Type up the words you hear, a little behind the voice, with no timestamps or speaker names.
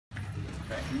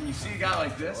Okay. When you see a guy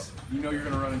like this, you know you're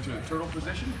going to run into a turtle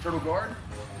position, turtle guard.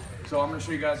 So I'm going to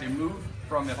show you guys a move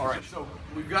from that position. So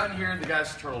we've gotten here and the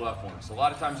guy's turtled up on us. A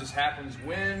lot of times this happens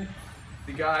when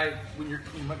the guy,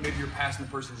 maybe you're passing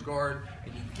the person's guard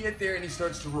and you get there and he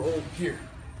starts to roll here.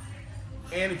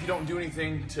 And if you don't do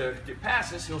anything to get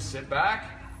past this, he'll sit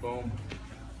back, boom,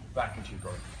 back into your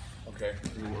guard. Okay,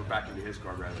 or back into his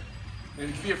guard rather. And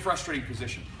it can be a frustrating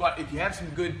position. But if you have some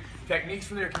good techniques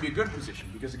from there, it can be a good position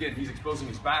because again, he's exposing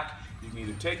his back. You can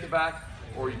either take the back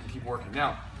or you can keep working.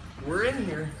 Now, we're in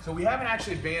here, so we haven't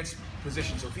actually advanced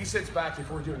position. So if he sits back, if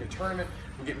we're doing a tournament,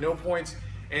 we get no points.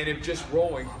 And if just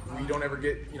rolling, we don't ever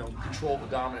get control of the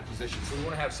dominant position. So we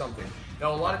want to have something.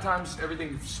 Now, a lot of times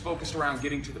everything's focused around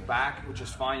getting to the back, which is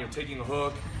fine. Taking a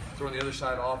hook, throwing the other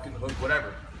side off, getting the hook,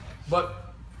 whatever. But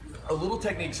a little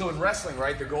technique. So in wrestling,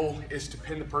 right, the goal is to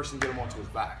pin the person, get him onto his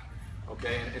back.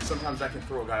 Okay, and sometimes that can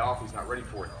throw a guy off. He's not ready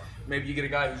for it. Maybe you get a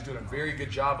guy who's doing a very good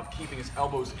job of keeping his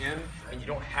elbows in, and you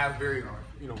don't have very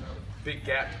big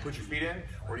gap to put your feet in,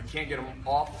 or you can't get them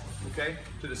off. Okay,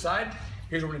 to the side.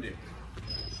 Here's what we're gonna do.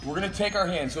 We're gonna take our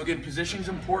hands. So again, positioning is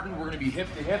important. We're gonna be hip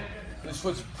to hip. This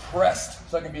foot's pressed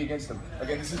so I can be against them.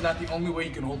 Again, this is not the only way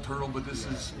you can hold turtle, but this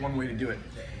is one way to do it.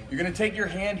 You're gonna take your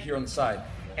hand here on the side.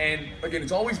 And again,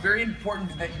 it's always very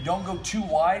important that you don't go too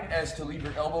wide as to leave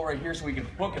your elbow right here so we can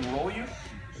hook and roll you.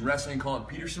 In wrestling, call it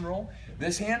Peterson roll.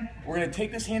 This hand, we're gonna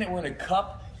take this hand and we're gonna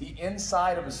cup the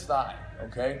inside of his thigh,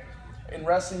 okay? In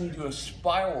wrestling, you do a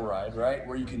spiral ride, right?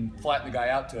 Where you can flatten the guy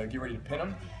out to get ready to pin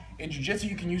him. In jiu-jitsu,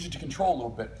 you can use it to control a little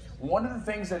bit. One of the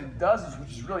things that it does,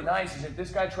 which is really nice, is if this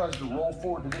guy tries to roll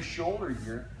forward to this shoulder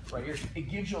here, right here, it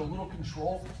gives you a little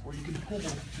control where you can pull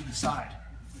to the side,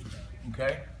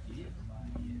 okay?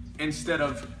 Instead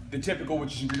of the typical,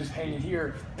 which is you're just hanging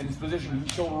here in this position,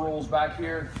 his shoulder rolls back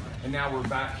here, and now we're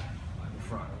back in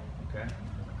front, okay?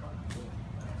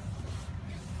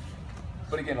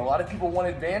 But again, a lot of people want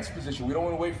advanced position. We don't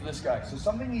want to wait for this guy. So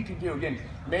something you can do, again,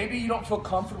 maybe you don't feel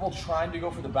comfortable trying to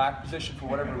go for the back position for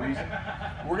whatever reason.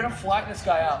 We're going to flatten this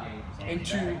guy out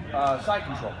into side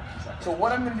control. So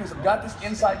what I'm going to do is I've got this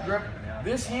inside grip.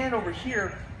 This hand over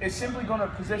here is simply going to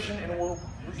position, and we'll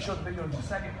show the video in just a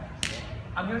second.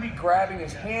 I'm going to be grabbing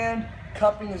his hand,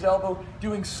 cupping his elbow,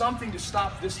 doing something to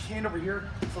stop this hand over here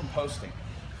from posting.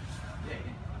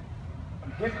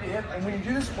 Hip to hip, and when you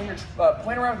do this, when you're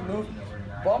playing around with the move,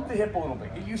 bump the hip a little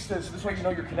bit. Get used to this, so this way you know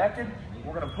you're connected.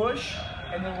 We're gonna push,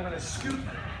 and then we're gonna scoop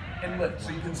and lift.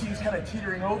 So you can see he's kind of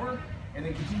teetering over, and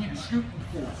then continue to scoop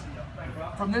and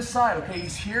pull. From this side, okay,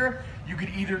 he's here. You could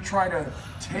either try to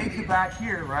take the back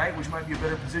here, right, which might be a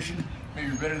better position, maybe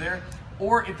you're better there,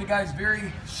 or if the guy's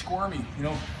very squirmy,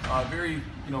 very,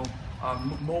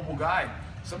 mobile guy,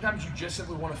 sometimes you just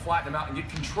simply want to flatten him out and get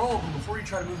control of him before you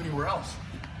try to move anywhere else.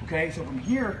 Okay, so from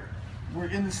here, we're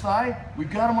in this thigh,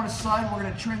 we've got him on his side, we're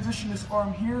gonna transition this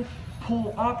arm here,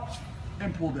 pull up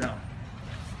and pull down.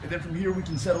 And then from here we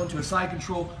can settle into a side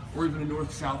control or even a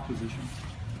north-south position.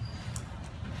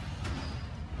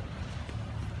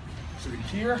 So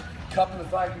here, cupping the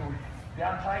thigh,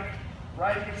 down tight,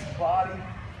 right against the body,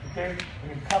 okay?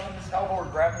 And then cupping this elbow or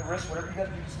grabbing the wrist, whatever you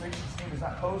gotta do, just make sure this thing is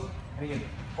not posed. And again,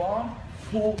 bomb,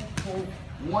 pull, pull.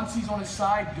 Once he's on his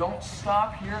side, don't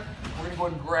stop here. We're gonna go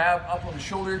ahead and grab up on the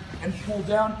shoulder and pull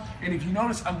down. And if you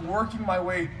notice, I'm working my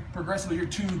way progressively here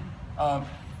to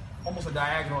almost a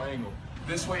diagonal angle.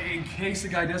 This way, in case the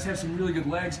guy does have some really good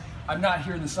legs, I'm not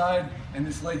here on the side and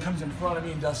this leg comes in front of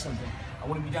me and does something. I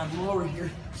wanna be down lower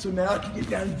here, so now I can get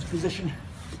down in this position.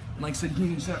 And like I said, you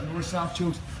can set up north-south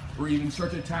chokes or even start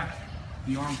to attack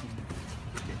the arm.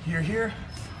 Here,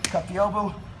 cut the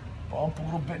elbow, bump a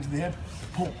little bit into the hip,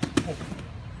 pull, pull.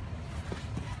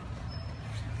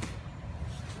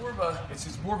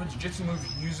 It's more of a jiu-jitsu move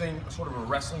using sort of a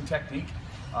wrestling technique.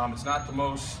 It's not the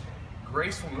most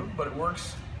graceful move, but it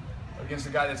works against a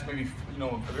guy that's maybe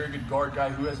a very good guard guy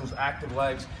who has those active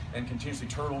legs and continuously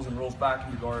turtles and rolls back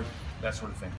into guard, that sort of thing.